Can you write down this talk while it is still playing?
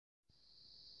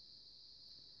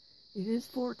It is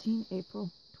 14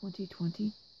 April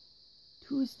 2020,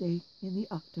 Tuesday in the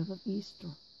octave of Easter.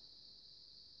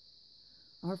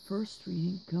 Our first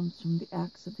reading comes from the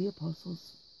Acts of the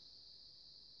Apostles.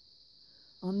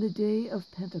 On the day of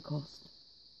Pentecost,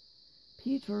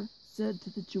 Peter said to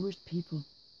the Jewish people,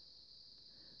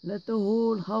 "Let the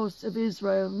whole house of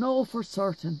Israel know for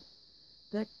certain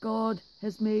that God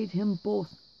has made him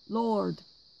both Lord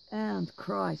and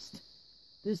Christ,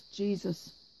 this Jesus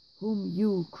whom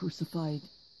you crucified."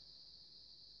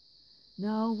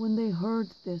 Now when they heard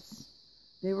this,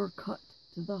 they were cut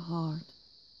to the heart,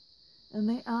 and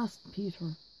they asked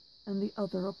Peter and the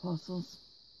other apostles,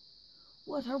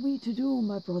 "What are we to do,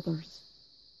 my brothers?"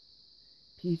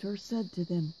 Peter said to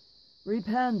them,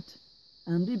 "Repent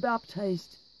and be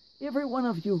baptized, every one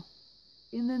of you,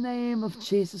 in the name of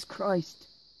Jesus Christ,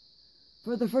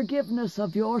 for the forgiveness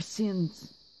of your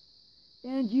sins,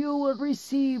 and you will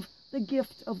receive the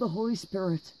gift of the Holy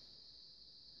Spirit.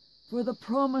 For the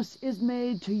promise is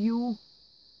made to you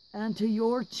and to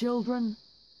your children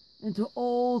and to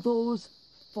all those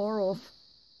far off,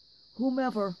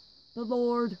 whomever the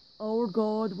Lord our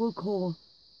God will call."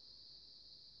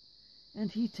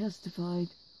 And he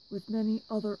testified with many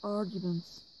other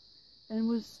arguments and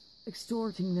was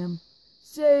exhorting them,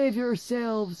 "Save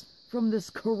yourselves from this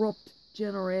corrupt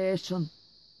generation."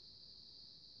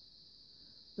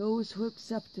 Those who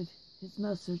accepted his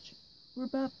message were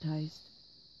baptized,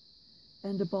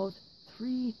 and about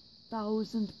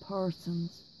 3,000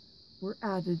 persons were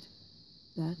added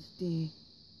that day.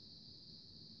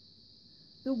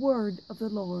 The word of the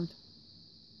Lord.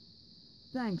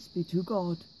 Thanks be to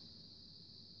God.